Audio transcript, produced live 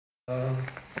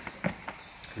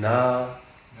Na,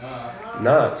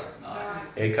 not,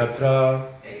 ekatra,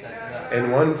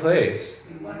 in one place,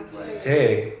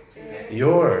 te,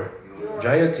 your,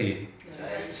 jayati,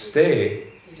 stay,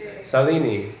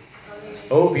 salini,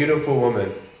 O beautiful woman,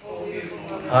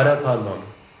 pada padmam,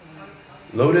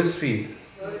 lotus feet,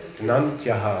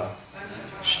 nantyaha,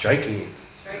 striking,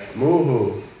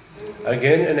 muhu,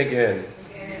 again and again,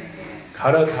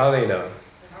 karatalena,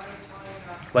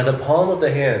 by the palm of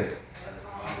the hand,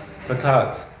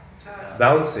 patat,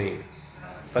 bouncing,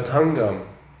 patangam,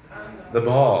 the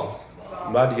ball,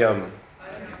 madhyam,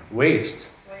 waist,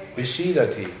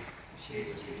 vishidati,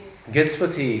 gets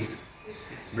fatigued,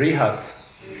 brihat,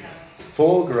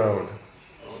 full grown,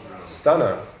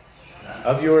 stana,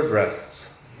 of your breasts,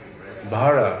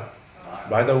 bhara,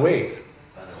 by the weight,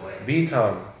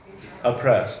 vitam,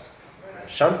 oppressed,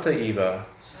 shanta eva,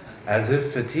 as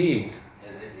if fatigued,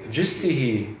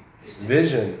 jistihi,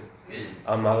 vision,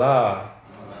 amala,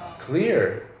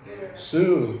 clear,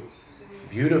 su,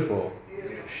 beautiful,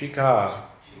 shika,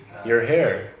 your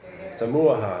hair,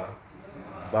 samuaha,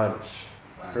 bunch.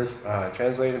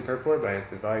 Translated and purport by His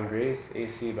Divine Grace,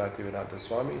 A.C. Bhaktivedanta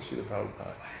Swami, Srila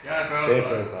Prabhupada. Jai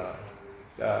Prabhupada.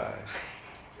 Jai.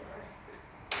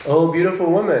 Oh, beautiful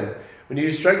woman, when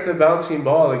you strike the bouncing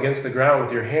ball against the ground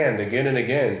with your hand again and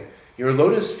again, your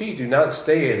lotus feet do not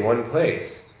stay in one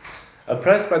place.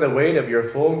 Oppressed by the weight of your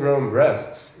full-grown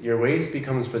breasts, your waist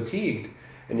becomes fatigued,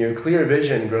 and your clear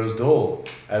vision grows dull,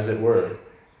 as it were.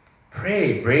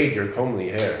 Pray, braid your comely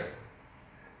hair.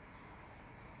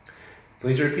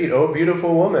 Please repeat, oh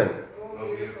beautiful woman,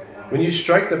 when you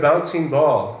strike the bouncing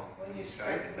ball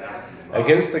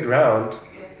against the ground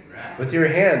with your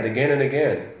hand again and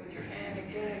again,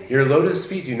 your lotus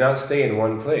feet do not stay in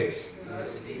one place.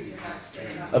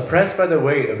 Oppressed by the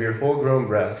weight of your full-grown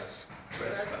breasts,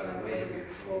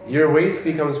 your waist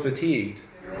becomes fatigued,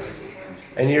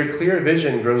 and your clear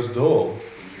vision grows dull,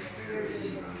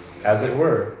 as it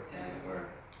were.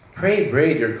 Pray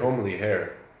braid your comely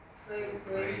hair.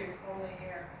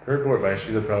 Purport by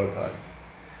Srila Prabhupada.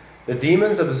 The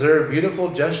demons observe beautiful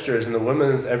gestures in the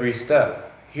woman's every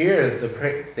step. Here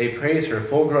they praise her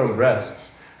full-grown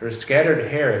breasts, her scattered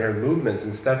hair, and her movements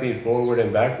in stepping forward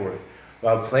and backward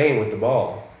while playing with the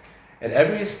ball. At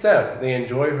every step they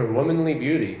enjoy her womanly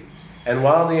beauty, and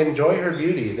while they enjoy her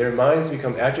beauty, their minds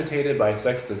become agitated by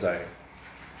sex desire.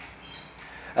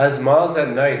 As moths at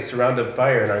night surround a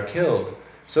fire and are killed,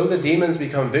 so the demons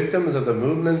become victims of the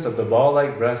movements of the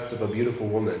ball-like breasts of a beautiful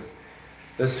woman.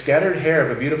 The scattered hair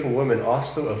of a beautiful woman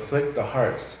also afflict the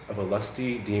hearts of a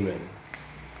lusty demon.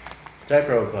 Jai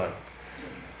Prabhupada.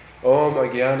 Om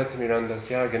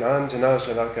Agyanatimirandasya Gyananjana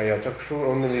Shalakaya Chakshur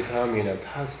Unmilitamina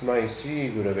Tasmai Sri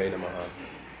Gurave Namaha.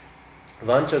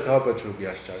 Vancha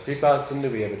Kalpachubhyascha Kripa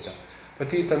Sindhuvyavacha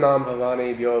Patitanam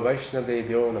Bhavanebhyo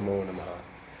Vaishnavebhyo Namo Namaha.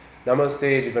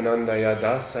 Namaste Jivanandaya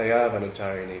Dasaya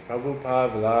Vanacharine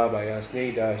Prabhupada Vallabhaya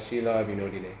Sneda Shila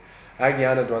Vinodine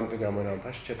Agyana Dvantagamanam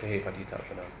Paschate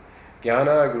Patitapanam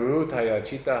Gyana Guru Taya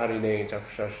Chita Harine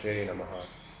Chakshashe Namaha.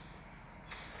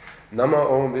 Nama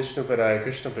Om Vishnupadaya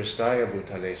Krishna Prasthaya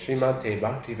Bhutale Srimate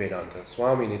Bhaktivedanta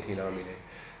Swami Niti Namine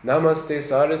Namaste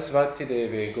Sarasvati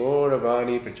Deve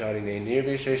Gauravani Pracharine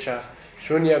Nirvishesha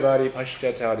Shunyavadi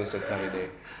Paschatadi Satarine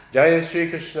Jaya Shri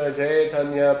Krishna Jaya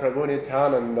Tanya Prabhu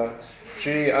Nityananda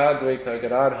Shri Advaita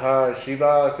Gadadhar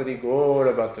Shiva Sadi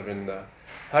Gaura Bhattavinda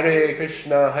Hare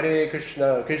Krishna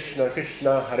Krishna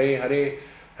Krishna Hare Hare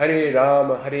Hare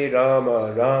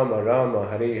Rama Rama Rama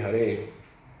Hare Hare.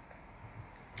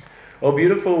 O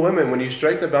beautiful women, when you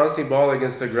strike the bouncing ball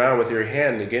against the ground with your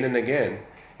hand again and again,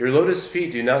 your lotus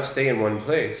feet do not stay in one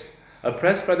place.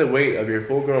 Oppressed by the weight of your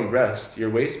full-grown breast, your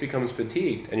waist becomes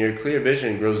fatigued, and your clear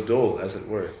vision grows dull, as it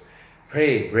were.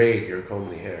 Pray, braid your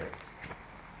comely hair.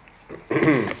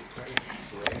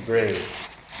 Braid.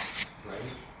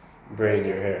 Braid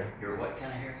your hair. Your what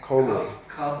kind of hair? Comely.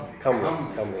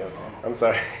 Comely. Okay. I'm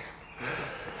sorry.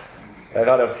 I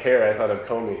thought of hair, I thought of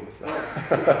combing. So.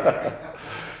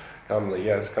 Comely,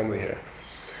 yes, comely hair.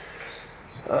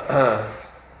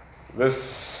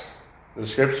 This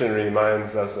description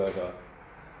reminds us of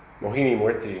Mohini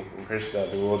Murti in Krishna,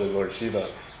 bewildered Lord Shiva.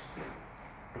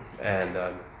 And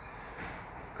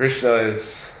Krishna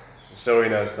is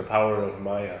showing us the power of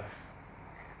Maya,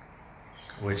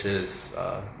 which is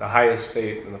the highest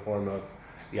state in the form of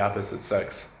the opposite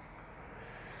sex.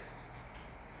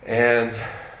 And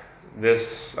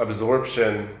this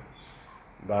absorption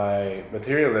by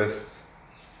materialists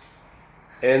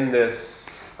in this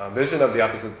vision of the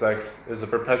opposite sex is a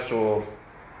perpetual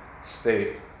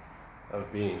state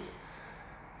of being.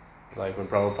 Like when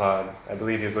Prabhupada, I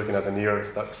believe he was looking at the New York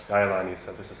skyline, he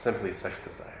said, this is simply sex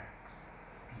desire.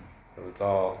 So it's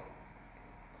all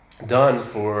done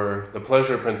for the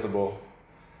pleasure principle.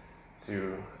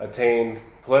 To attain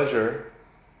pleasure,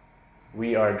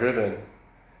 we are driven.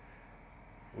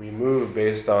 We move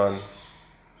based on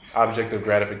object of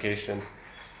gratification.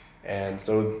 And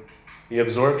so the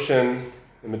absorption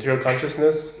in material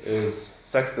consciousness is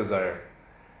sex desire.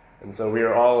 And so we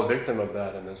are all a victim of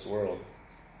that in this world.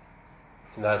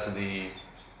 And that's the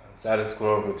status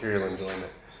quo of material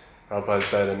enjoyment. Prabhupada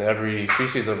said in every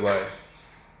species of life,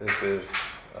 this is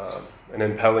an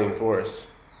impelling force.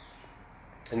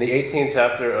 In the 18th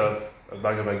chapter of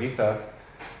Bhagavad Gita,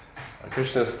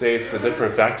 Krishna states the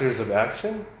different factors of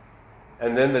action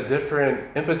and then the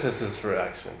different impetuses for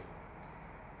action.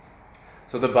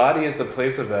 So the body is the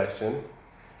place of action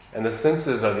and the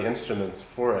senses are the instruments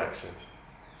for action.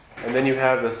 And then you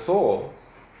have the soul,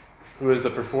 who is the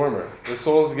performer. The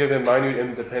soul is given minute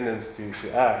independence to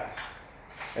act.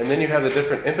 And then you have the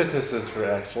different impetuses for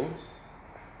action,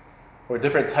 or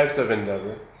different types of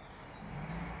endeavor.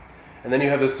 And then you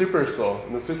have the super soul.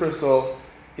 And the super soul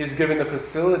is given the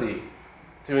facility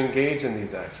to engage in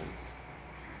these actions.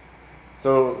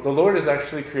 So the Lord is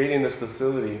actually creating this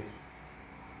facility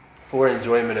for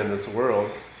enjoyment in this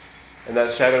world. And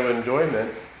that shadow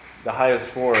enjoyment, the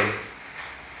highest form,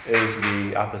 is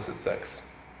the opposite sex.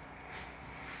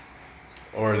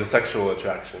 Or the sexual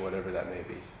attraction, whatever that may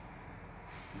be.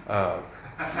 Well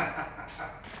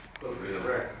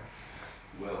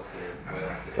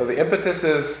said. So the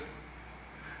impetuses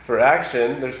for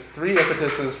action, there's 3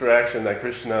 impetuses for action that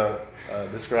Krishna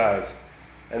describes.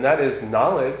 And that is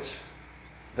knowledge,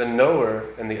 the knower,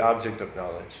 and the object of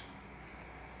knowledge.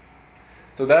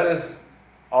 So that is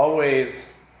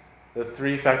always the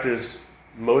 3 factors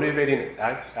motivating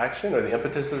action, or the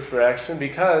impetuses for action,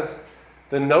 because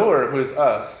the knower, who is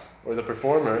us, or the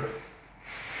performer,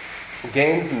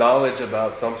 gains knowledge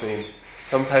about something,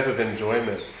 some type of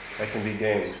enjoyment that can be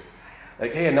gained.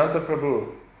 Like, hey, Ananta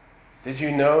Prabhu, did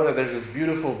you know that there's this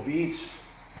beautiful beach,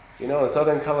 in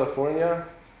Southern California,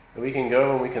 that we can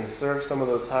go and we can surf some of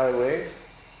those high waves?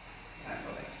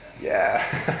 Yeah.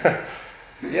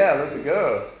 Yeah, let's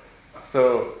go.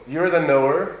 So you're the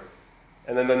knower,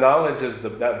 and then the knowledge is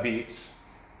that beach,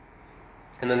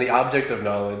 and then the object of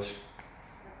knowledge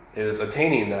is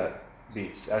attaining that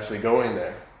beach, actually going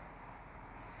there.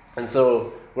 And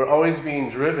so we're always being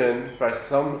driven by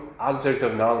some object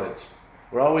of knowledge.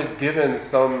 We're always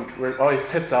we're always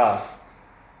tipped off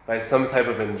by some type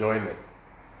of enjoyment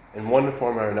in one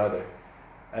form or another.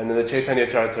 And in the Chaitanya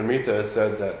Charitamrita, it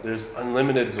said that there's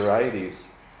unlimited varieties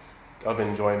of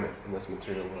enjoyment in this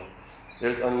material world.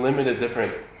 There's unlimited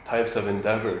different types of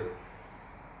endeavor.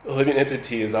 The living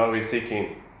entity is always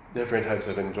seeking different types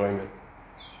of enjoyment.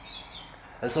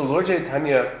 And so Lord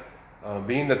Chaitanya,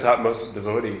 being the topmost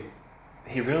devotee,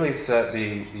 he really set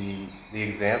the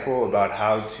example about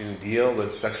how to deal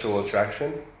with sexual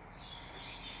attraction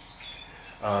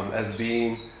as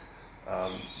being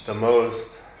the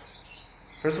most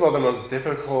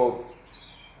difficult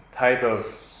type of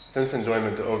sense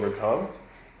enjoyment to overcome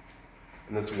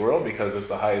in this world, because it's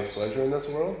the highest pleasure in this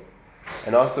world,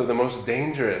 and also the most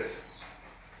dangerous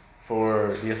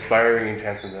for the aspiring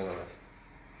transcendentalist.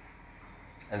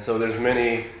 And so there's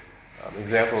many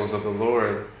examples of the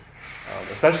Lord,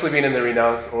 especially being in the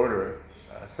renounced order,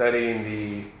 setting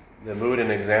the mood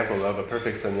and example of a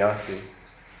perfect sannyasi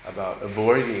about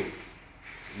avoiding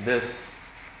this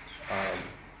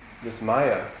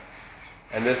Maya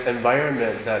and this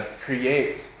environment that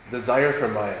creates desire for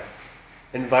Maya,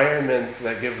 environments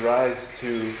that give rise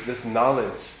to this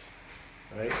knowledge,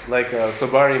 right? Like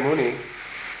Sabari Muni.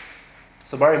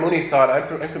 Sabari Muni thought,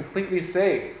 I'm completely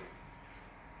safe.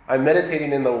 I'm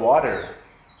meditating in the water.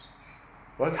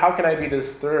 How can I be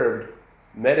disturbed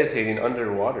meditating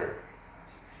underwater?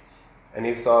 And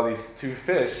he saw these 2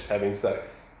 fish having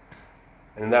sex.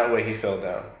 And in that way he fell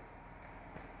down.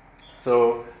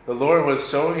 So the Lord was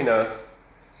showing us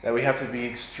that we have to be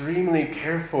extremely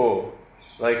careful,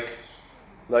 like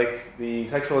the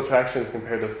sexual attraction is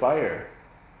compared to fire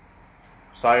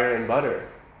and butter.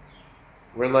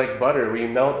 We're like butter, we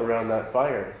melt around that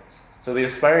fire. So the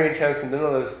aspiring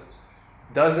transcendentalist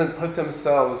doesn't put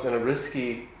themselves in a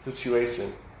risky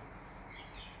situation.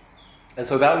 And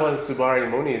so that was Subari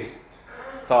Muni's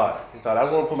thought. He thought, I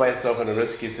won't put myself in a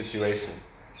risky situation.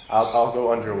 I'll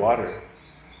go underwater.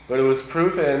 But it was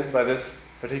proven by this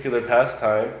particular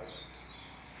pastime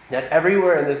that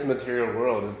everywhere in this material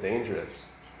world is dangerous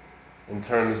in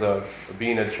terms of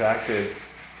being attracted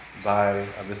by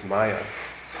this Maya.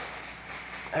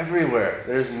 Everywhere.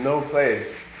 There's no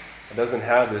place It doesn't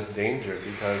have this danger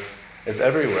because it's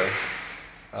everywhere.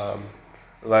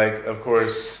 Like, of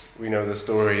course, we know the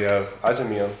story of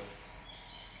Ajamil,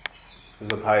 who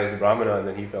was a pious Brahmana, and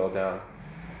then he fell down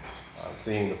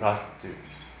seeing the prostitute.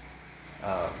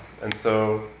 And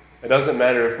so it doesn't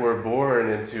matter if we're born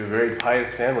into a very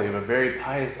pious family, of a very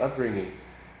pious upbringing,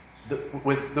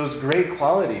 with those great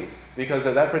qualities, because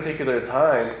at that particular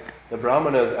time, the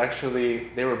Brahmanas actually,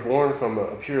 they were born from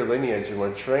a pure lineage and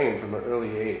were trained from an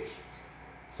early age.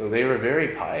 So they were very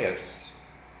pious,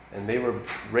 and they were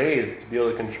raised to be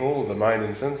able to control the mind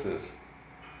and senses.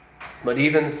 But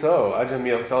even so,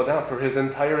 Ajamil fell down for his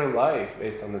entire life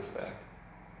based on this fact.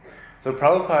 So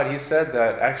Prabhupada, he said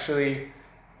that actually,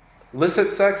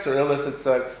 illicit sex or illicit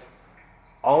sex,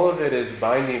 all of it is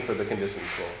binding for the conditioned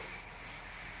soul.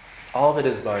 All of it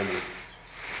is binding.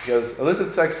 Because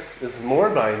illicit sex is more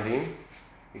binding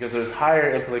because there's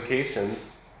higher implications,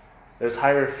 there's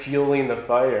higher fueling the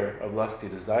fire of lusty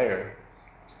desire.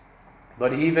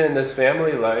 But even this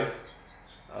family life,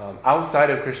 outside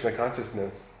of Krishna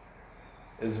consciousness,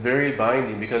 is very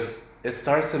binding because it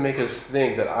starts to make us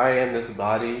think that I am this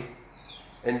body,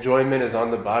 enjoyment is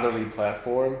on the bodily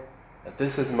platform, that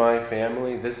this is my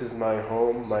family, this is my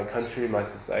home, my country, my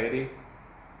society.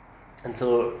 And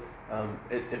so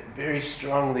it very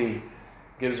strongly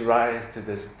gives rise to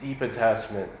this deep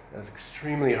attachment that's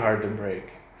extremely hard to break.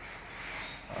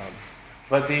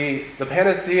 But the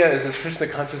panacea is this Krishna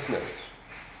consciousness.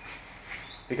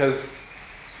 Because,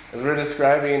 as we're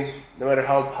describing, no matter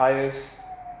how pious,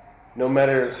 no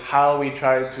matter how we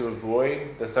try to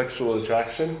avoid the sexual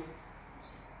attraction,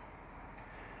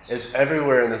 it's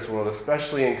everywhere in this world,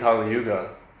 especially in Kali Yuga,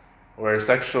 where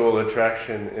sexual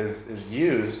attraction is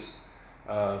used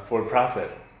for profit,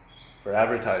 for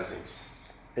advertising.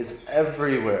 It's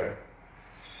everywhere.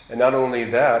 And not only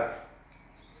that,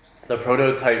 the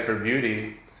prototype for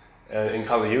beauty in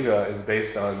Kali Yuga is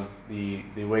based on the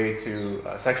way to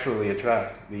sexually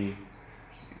attract the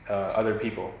other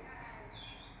people,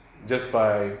 just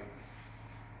by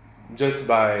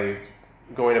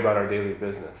going about our daily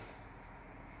business.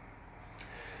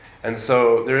 And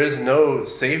so there is no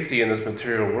safety in this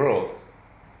material world.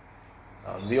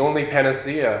 The only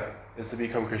panacea is to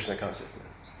become Krishna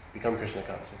consciousness. Become Krishna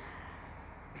conscious.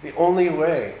 The only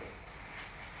way.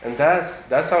 And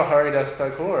that's how Haridas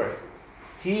Thakur,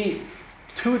 he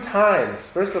 2 times,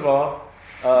 first of all,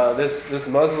 this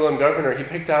Muslim governor, he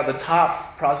picked out the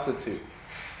top prostitute.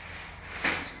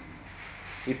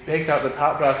 He picked out the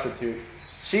top prostitute.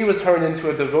 She was turned into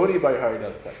a devotee by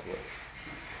Haridas Thakur.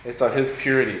 It's on his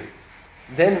purity.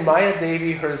 Then Maya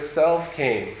Devi herself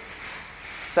came,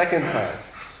 2nd time.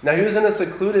 Now he was in a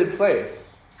secluded place.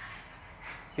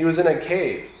 He was in a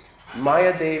cave.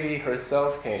 Maya Devi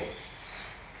herself came.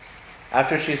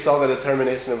 After she saw the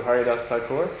determination of Haridas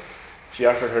Thakur, she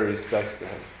offered her respects to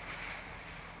him.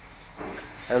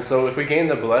 And so if we gain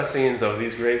the blessings of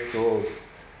these great souls,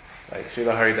 like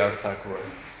Srila Haridas Thakur,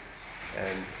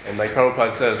 and like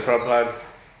Prabhupada says,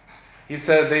 he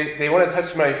said, they want to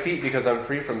touch my feet because I'm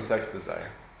free from sex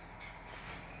desire.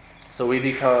 So we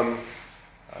become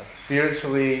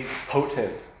spiritually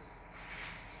potent.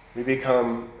 We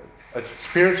become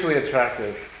spiritually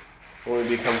attractive when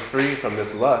we become free from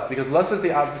this lust. Because lust is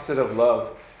the opposite of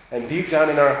love. And deep down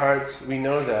in our hearts, we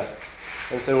know that.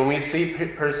 And so when we see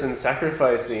persons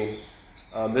sacrificing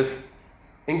this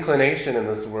inclination in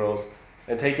this world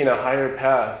and taking a higher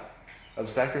path of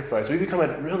sacrifice, we become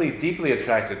really deeply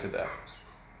attracted to that.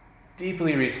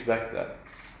 Deeply respect that.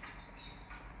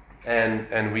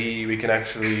 And we can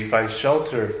actually find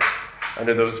shelter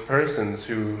under those persons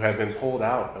who have been pulled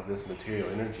out of this material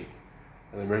energy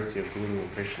by the mercy of Guru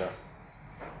and Krishna.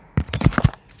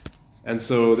 And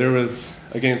so there was,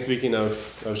 again speaking of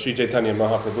Sri Chaitanya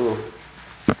Mahaprabhu,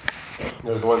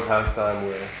 there was one pastime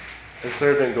where his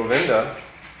servant Govinda,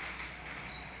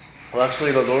 well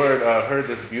actually the Lord heard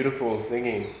this beautiful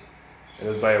singing, and it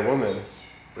was by a woman,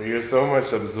 where he was so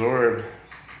much absorbed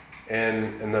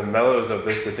in the mellows of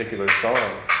this particular song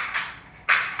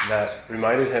that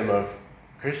reminded him of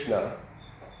Krishna,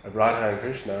 of Radha and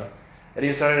Krishna, and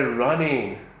he started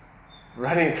running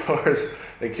towards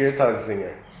the kirtan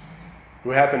singer,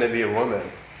 who happened to be a woman.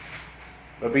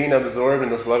 But being absorbed in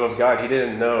this love of God, he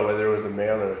didn't know whether it was a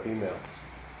male or a female.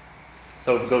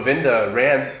 So Govinda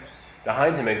ran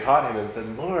behind him and caught him and said,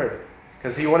 Lord,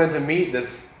 because he wanted to meet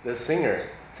this singer.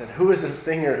 He said, who is this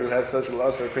singer who has such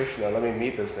love for Krishna? Let me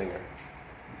meet this singer.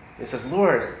 He says,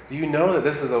 Lord, do you know that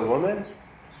this is a woman?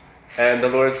 And the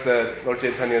Lord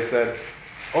Chaitanya said,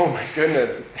 oh my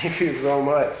goodness, thank you so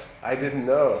much. I didn't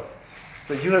know.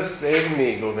 So you have saved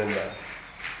me, Govinda.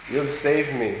 You have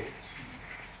saved me.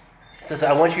 He says,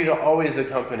 I want you to always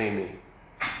accompany me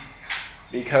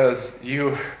because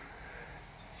you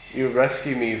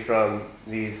rescue me from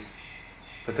these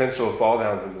potential fall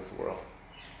downs in this world.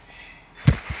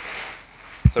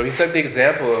 So he set the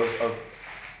example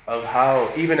of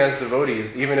how, even as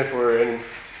devotees, even if we're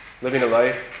living a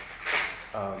life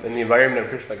in the environment of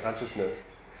Krishna consciousness,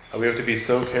 we have to be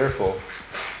so careful.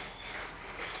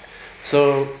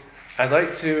 So I'd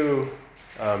like to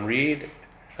read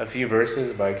a few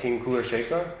verses by King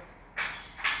Kulashekar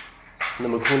in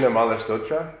the Mukunda Mala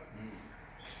Stotra,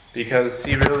 because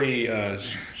he really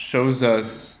shows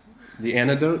us the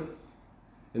antidote.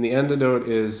 And the antidote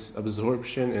is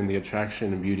absorption and the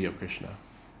attraction and beauty of Krishna.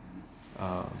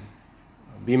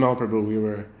 Bimal Prabhu, we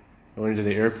were going to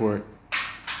the airport,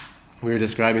 we were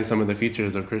describing some of the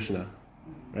features of Krishna,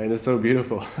 right? And it's so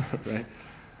beautiful, right?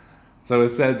 So it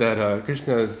said that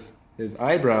Krishna's his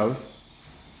eyebrows,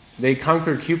 they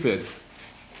conquer Cupid,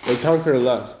 they conquer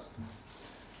lust.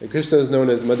 And Krishna is known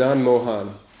as Madan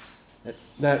Mohan.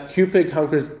 That Cupid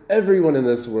conquers everyone in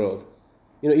this world.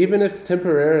 Even if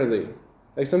temporarily,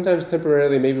 like sometimes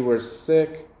temporarily, maybe we're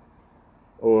sick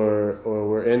or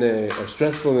we're in a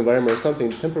stressful environment or something,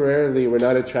 temporarily we're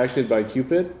not attracted by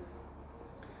Cupid.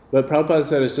 But Prabhupada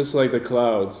said it's just like the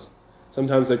clouds.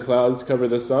 Sometimes the clouds cover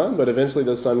the sun, but eventually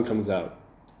the sun comes out.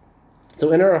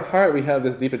 So in our heart, we have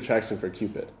this deep attraction for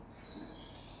Cupid.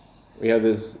 We have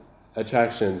this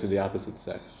attraction to the opposite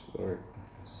sex, or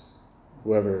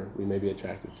whoever we may be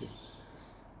attracted to.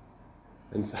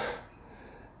 And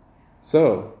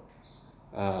so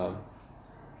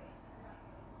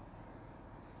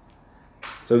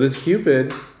this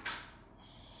Cupid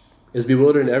is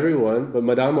bewildering everyone, but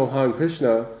Madan Mohan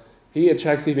Krishna, he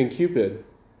attracts even Cupid.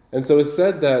 And so it's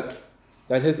said that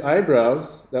his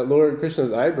eyebrows, that Lord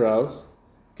Krishna's eyebrows,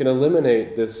 can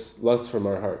eliminate this lust from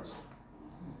our hearts.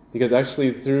 Because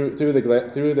actually through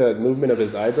the movement of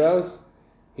his eyebrows,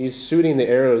 he's shooting the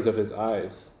arrows of his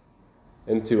eyes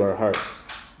into our hearts.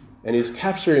 And he's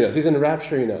capturing us, he's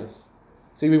enrapturing us.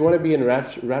 See, we want to be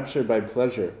enraptured by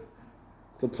pleasure.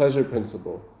 It's a pleasure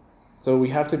principle. So we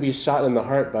have to be shot in the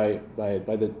heart by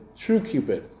the true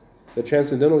Cupid, the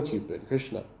transcendental Cupid,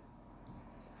 Krishna.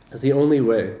 That's the only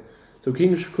way. So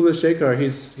King Kulashekar,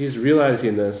 he's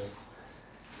realizing this.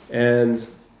 And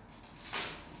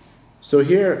so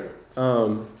here,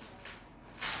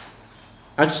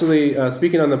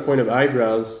 speaking on the point of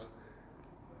eyebrows,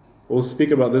 we'll speak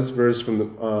about this verse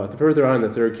from further on in the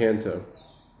third canto.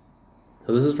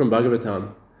 So this is from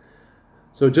Bhagavatam.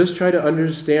 So just try to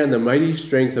understand the mighty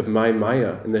strength of my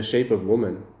Maya in the shape of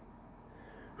woman,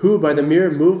 who by the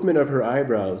mere movement of her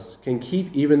eyebrows can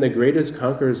keep even the greatest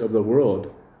conquerors of the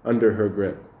world under her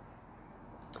grip.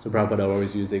 So Prabhupada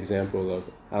always used the example of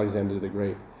Alexander the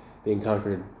Great being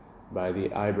conquered by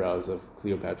the eyebrows of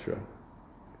Cleopatra.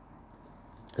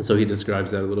 And so he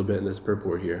describes that a little bit in this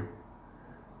purport here.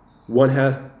 One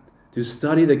has to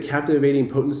study the captivating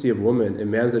potency of woman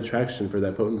and man's attraction for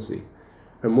that potency.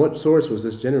 From what source was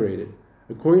this generated?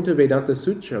 According to Vedanta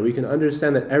Sutra, we can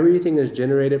understand that everything is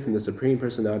generated from the Supreme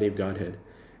Personality of Godhead.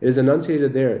 It is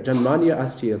enunciated there, Janmanya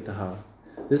asti yataha.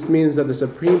 This means that the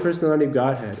Supreme Personality of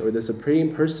Godhead, or the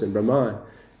Supreme Person, Brahman,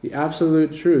 the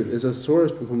Absolute Truth, is a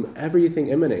source from whom everything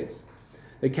emanates.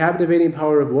 The captivating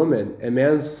power of woman and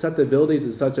man's susceptibility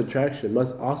to such attraction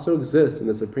must also exist in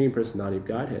the Supreme Personality of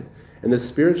Godhead. In the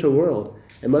spiritual world,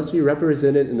 it must be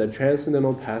represented in the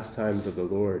transcendental pastimes of the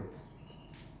Lord.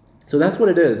 So that's what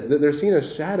it is. They're seeing a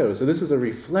shadow. So this is a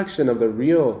reflection of the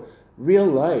real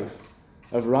life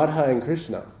of Radha and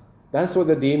Krishna. That's what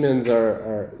the demons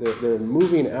are. They're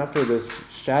moving after this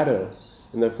shadow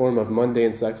in the form of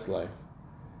mundane sex life.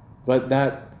 But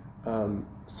that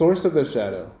source of the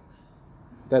shadow,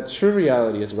 that true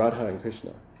reality is Radha and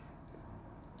Krishna.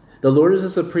 The Lord is the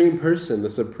Supreme Person, the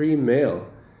Supreme Male.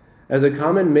 As a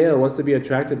common male wants to be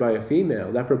attracted by a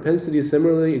female, that propensity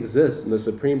similarly exists in the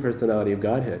Supreme Personality of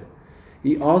Godhead.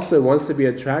 He also wants to be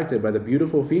attracted by the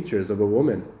beautiful features of a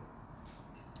woman.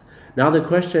 Now the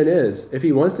question is, if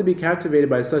he wants to be captivated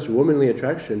by such womanly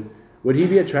attraction, would he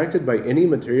be attracted by any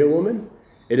material woman?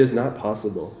 It is not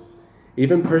possible.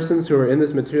 Even persons who are in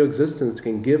this material existence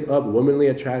can give up womanly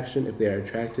attraction if they are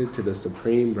attracted to the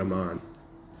Supreme Brahman.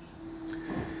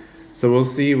 So we'll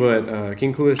see what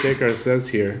King Kulashekar says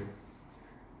here.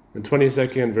 The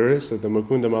 22nd verse of the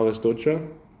Mukunda Mala Stotra.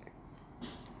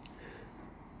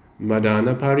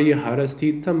 Madana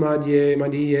pariharastita madhye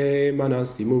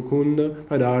manasi mukunda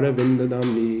padara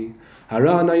vindadamni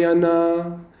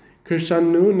haranayana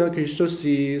krishanuna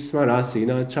krishtosi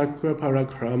smarasina chakra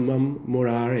parakramam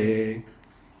murare.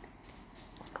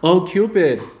 O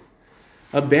Cupid,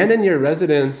 abandon your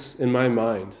residence in my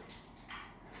mind.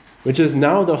 which is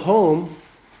now the home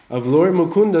of Lord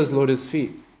Mukunda's lotus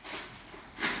feet.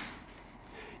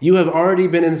 You have already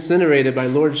been incinerated by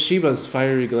Lord Shiva's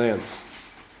fiery glance.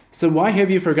 So why have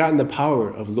you forgotten the power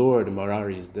of Lord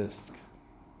Marari's disc?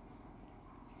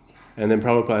 And then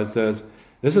Prabhupada says,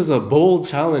 this is a bold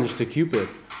challenge to Cupid,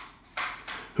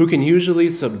 who can usually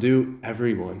subdue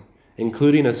everyone,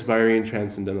 including aspiring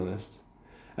transcendentalists.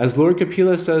 As Lord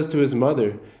Kapila says to his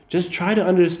mother, just try to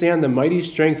understand the mighty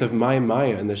strength of my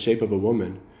Maya in the shape of a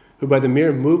woman, who by the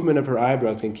mere movement of her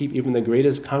eyebrows can keep even the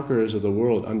greatest conquerors of the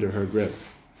world under her grip.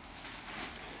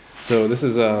 So this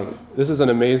is an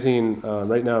amazing,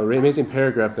 amazing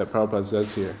paragraph that Prabhupada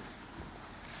says here.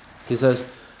 He says,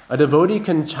 a devotee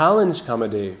can challenge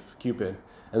Kamadev, Cupid,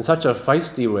 in such a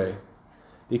feisty way,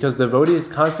 because devotees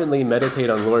constantly meditate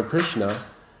on Lord Krishna,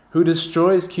 who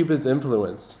destroys Cupid's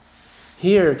influence.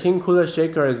 Here, King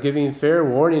Kulashekar is giving fair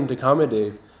warning to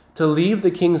Kamadev to leave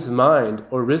the king's mind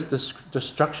or risk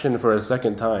destruction for a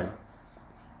second time.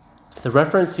 The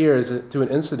reference here is to an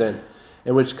incident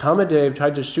in which Kamadev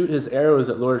tried to shoot his arrows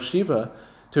at Lord Shiva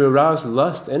to arouse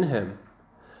lust in him.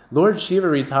 Lord Shiva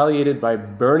retaliated by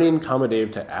burning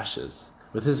Kamadev to ashes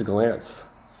with his glance.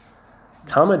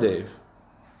 Kamadev,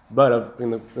 but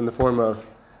in the form of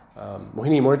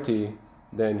Mohini Murti,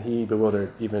 then he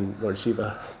bewildered even Lord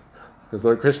Shiva, because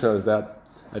Lord Krishna is that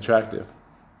attractive.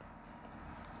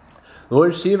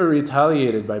 Lord Shiva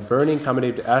retaliated by burning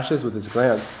Kamadev to ashes with his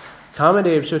glance.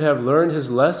 Kamadev should have learned his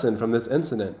lesson from this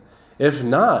incident. If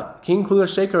not, King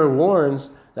Kulashekar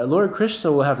warns that Lord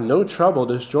Krishna will have no trouble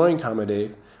destroying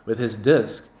Kamadev with his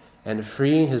disc and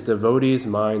freeing his devotee's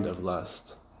mind of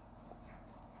lust.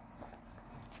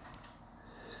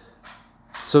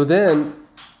 So then,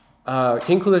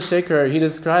 King Kulashekar, he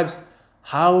describes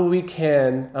how we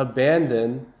can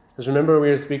abandon, because remember we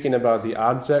were speaking about the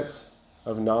objects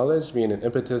of knowledge being an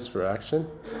impetus for action.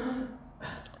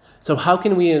 So how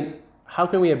can we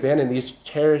abandon these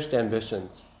cherished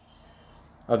ambitions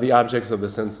of the objects of the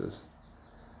senses?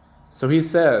 So he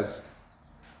says,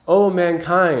 O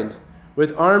mankind,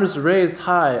 with arms raised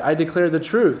high, I declare the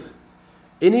truth.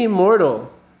 Any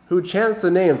mortal who chants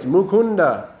the names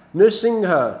Mukunda,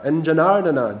 Nrsimha, and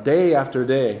Janardana day after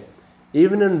day,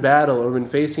 even in battle or when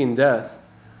facing death,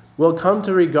 will come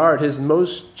to regard his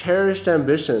most cherished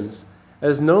ambitions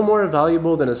as no more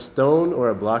valuable than a stone or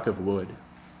a block of wood.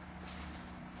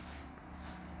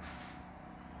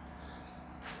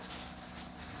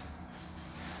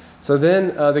 So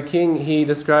then the king, he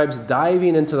describes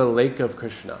diving into the lake of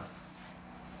Krishna.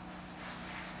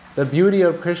 The beauty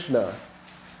of Krishna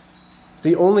is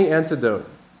the only antidote.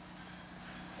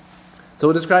 So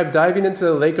we'll describe diving into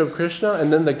the lake of Krishna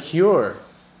and then the cure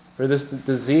for this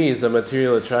disease of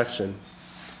material attraction.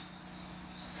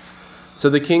 So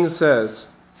the king says,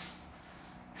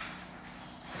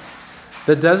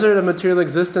 the desert of material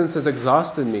existence has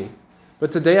exhausted me,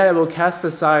 but today I will cast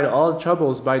aside all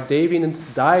troubles by diving into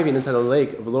the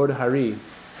lake of Lord Hari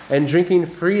and drinking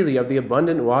freely of the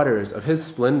abundant waters of his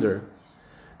splendor.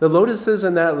 The lotuses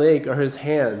in that lake are his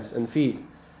hands and feet,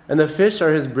 and the fish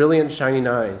are his brilliant shining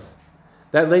eyes.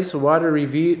 That lake's water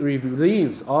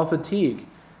relieves all fatigue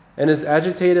and is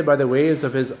agitated by the waves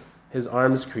of his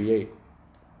arms create.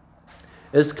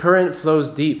 Its current flows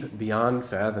deep beyond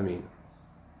fathoming.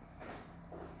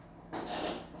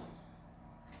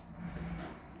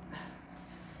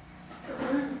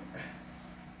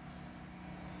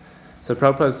 So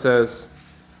Prabhupada says,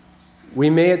 we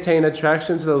may attain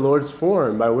attraction to the Lord's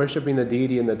form by worshiping the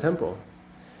deity in the temple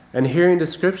and hearing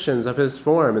descriptions of his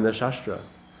form in the Shastra.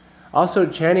 Also,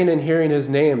 chanting and hearing his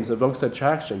names evokes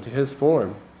attraction to his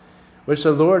form, which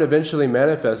the Lord eventually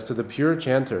manifests to the pure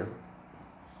chanter.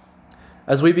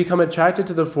 As we become attracted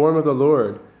to the form of the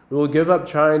Lord, we will give up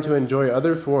trying to enjoy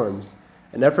other forms,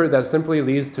 an effort that simply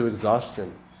leads to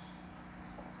exhaustion.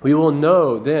 We will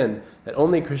know then that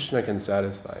only Krishna can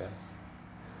satisfy us.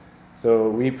 So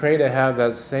we pray to have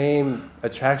that same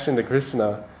attraction to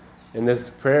Krishna in this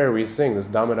prayer we sing, this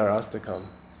Damodar Astakam.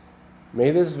 May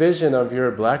this vision of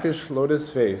your blackish lotus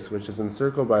face, which is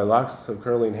encircled by locks of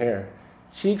curling hair,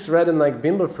 cheeks reddened like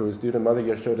bimba fruits due to Mother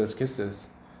Yashoda's kisses,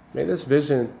 may this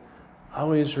vision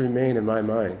always remain in my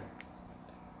mind.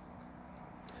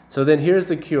 So then here's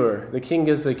the cure. The king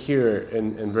gives the cure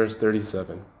in verse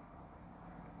 37.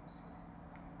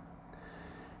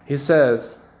 He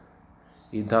says,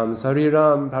 Idam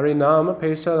sariram parinama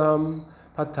peshalam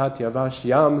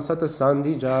patatyavashyam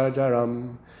satasandhi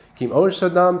jarjaram kim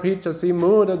oshadam prichasi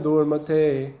muda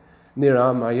durmate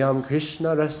niramayam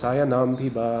krishna rasayanam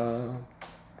piba.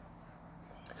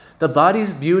 The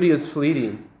body's beauty is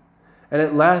fleeting, and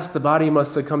at last the body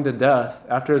must succumb to death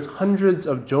after its hundreds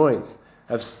of joints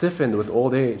have stiffened with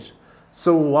old age.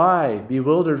 So why,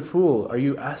 bewildered fool, are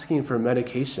you asking for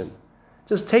medication?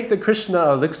 Just take the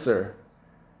Krishna elixir,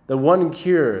 the one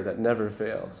cure that never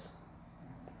fails.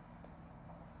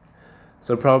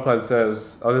 So Prabhupada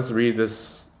says, I'll just read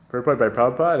this purport by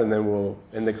Prabhupada, and then we'll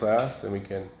end the class, and we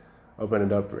can open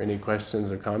it up for any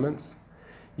questions or comments.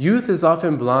 Youth is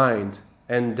often blind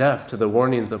and deaf to the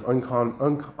warnings of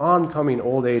oncoming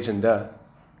old age and death.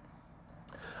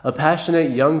 A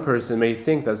passionate young person may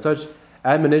think that such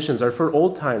admonitions are for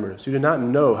old-timers who do not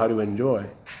know how to enjoy.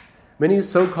 Many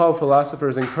so-called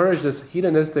philosophers encourage this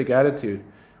hedonistic attitude,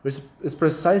 which is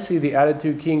precisely the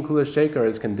attitude King Kulashekar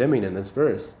is condemning in this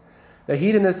verse. The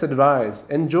hedonists advise,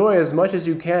 enjoy as much as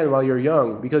you can while you're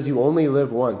young, because you only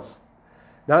live once.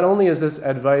 Not only is this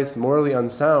advice morally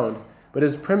unsound, but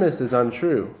its premise is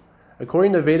untrue.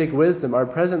 According to Vedic wisdom, our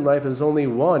present life is only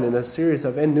one in a series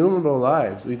of innumerable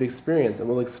lives we've experienced and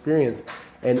will experience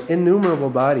in innumerable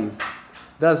bodies.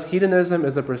 Thus, hedonism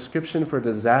is a prescription for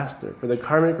disaster, for the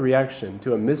karmic reaction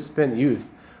to a misspent youth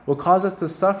will cause us to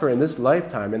suffer in this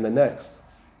lifetime and the next.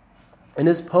 In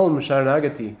his poem,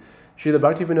 Sharanagati, Srila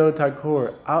Bhaktivinoda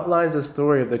Thakur outlines the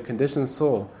story of the conditioned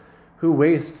soul who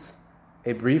wastes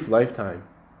a brief lifetime.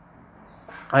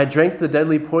 I drank the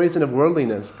deadly poison of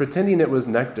worldliness, pretending it was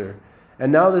nectar,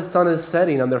 and now the sun is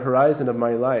setting on the horizon of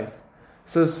my life.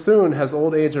 So soon has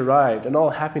old age arrived, and all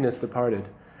happiness departed.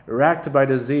 Racked by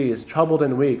disease, troubled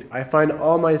and weak, I find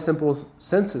all my simple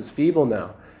senses feeble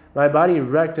now, my body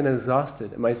wrecked and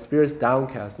exhausted, and my spirits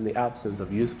downcast in the absence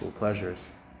of useful pleasures.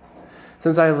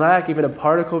 Since I lack even a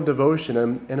particle of devotion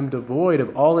and am devoid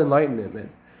of all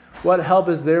enlightenment, what help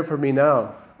is there for me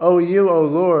now? O you, O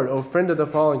Lord, O friend of the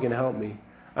fallen, can help me.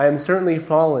 I am certainly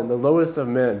fallen, the lowest of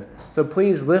men, so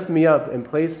please lift me up and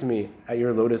place me at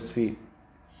your lotus feet.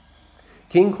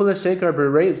 King Kulashekar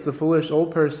berates the foolish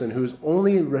old person whose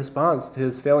only response to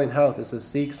his failing health is to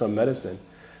seek some medicine.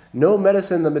 No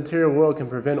medicine in the material world can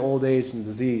prevent old age and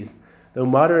disease, though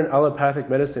modern allopathic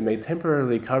medicine may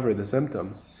temporarily cover the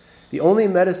symptoms. The only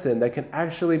medicine that can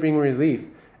actually bring relief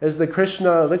is the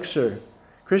Krishna elixir,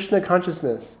 Krishna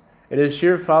consciousness. It is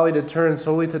sheer folly to turn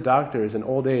solely to doctors in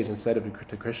old age instead of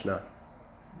to Krishna.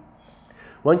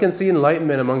 One can see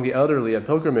enlightenment among the elderly at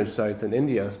pilgrimage sites in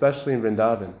India, especially in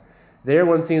Vrindavan. There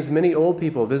one sees many old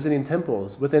people visiting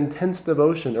temples with intense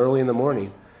devotion early in the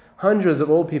morning. Hundreds of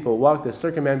old people walk the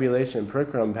circumambulation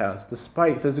parikram paths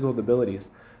despite physical debilities.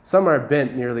 Some are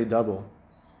bent nearly double.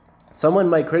 Someone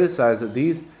might criticize that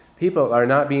these people are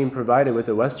not being provided with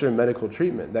a Western medical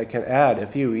treatment that can add a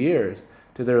few years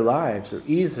to their lives or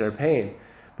ease their pain.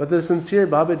 But the sincere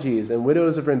Babajis and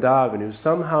widows of Vrindavan who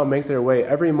somehow make their way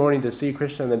every morning to see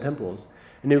Krishna in the temples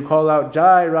and who call out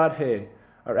Jai Radhe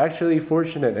are actually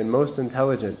fortunate and most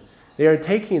intelligent. They are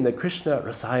taking the Krishna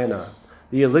Rasayana,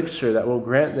 the elixir that will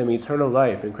grant them eternal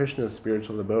life in Krishna's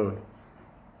spiritual abode.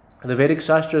 The Vedic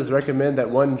Shastras recommend that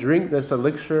one drink this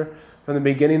elixir from the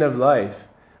beginning of life,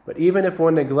 but even if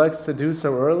one neglects to do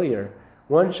so earlier,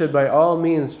 one should by all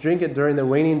means drink it during the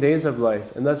waning days of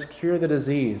life and thus cure the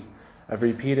disease of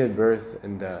repeated birth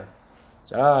and death.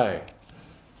 Jai.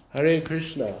 Hare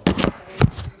Krishna.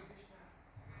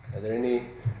 Are there any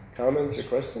comments or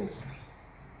questions?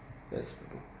 Yes.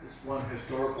 Just one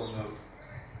historical note.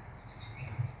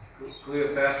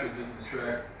 Cleopatra didn't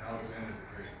attract Alexander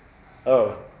the Great. Oh.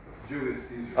 It was Julius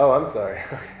Caesar. Oh, I'm sorry.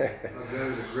 Okay.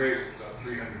 Alexander the Great was about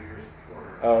 300 years before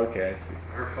her. Oh, okay, I see.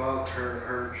 Her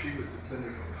father, she was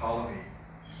descended from Ptolemy,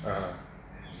 Uh-huh.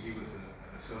 and he was an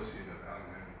associate of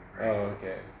Alexander the Great. Oh,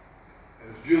 okay. And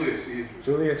it was Julius Caesar.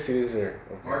 Julius Caesar.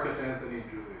 Okay. Marcus Antony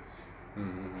Julius Caesar.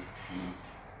 Mm-hmm.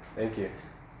 Thank you.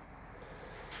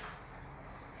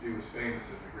 She was famous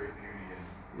as a great beauty,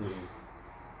 and Mm-hmm.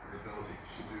 her ability to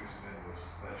seduce men was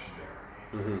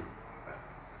legendary. Mm-hmm.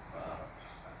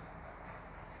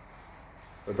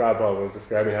 But Prabhupada was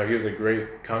describing how he was a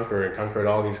great conqueror and conquered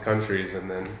all these countries, and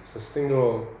then it's a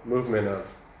single movement of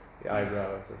the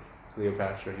eyebrows of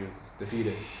Cleopatra, he was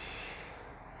defeated.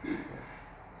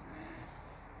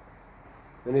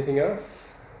 Anything else?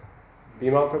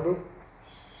 Bimal Prabhu?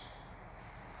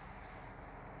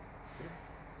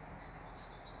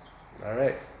 All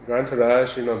right. Grantaraj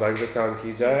Srimad Bhagavatam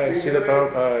ki jai, Srila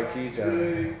Prabhupada ki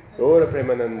jai, Gaura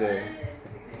Premanande.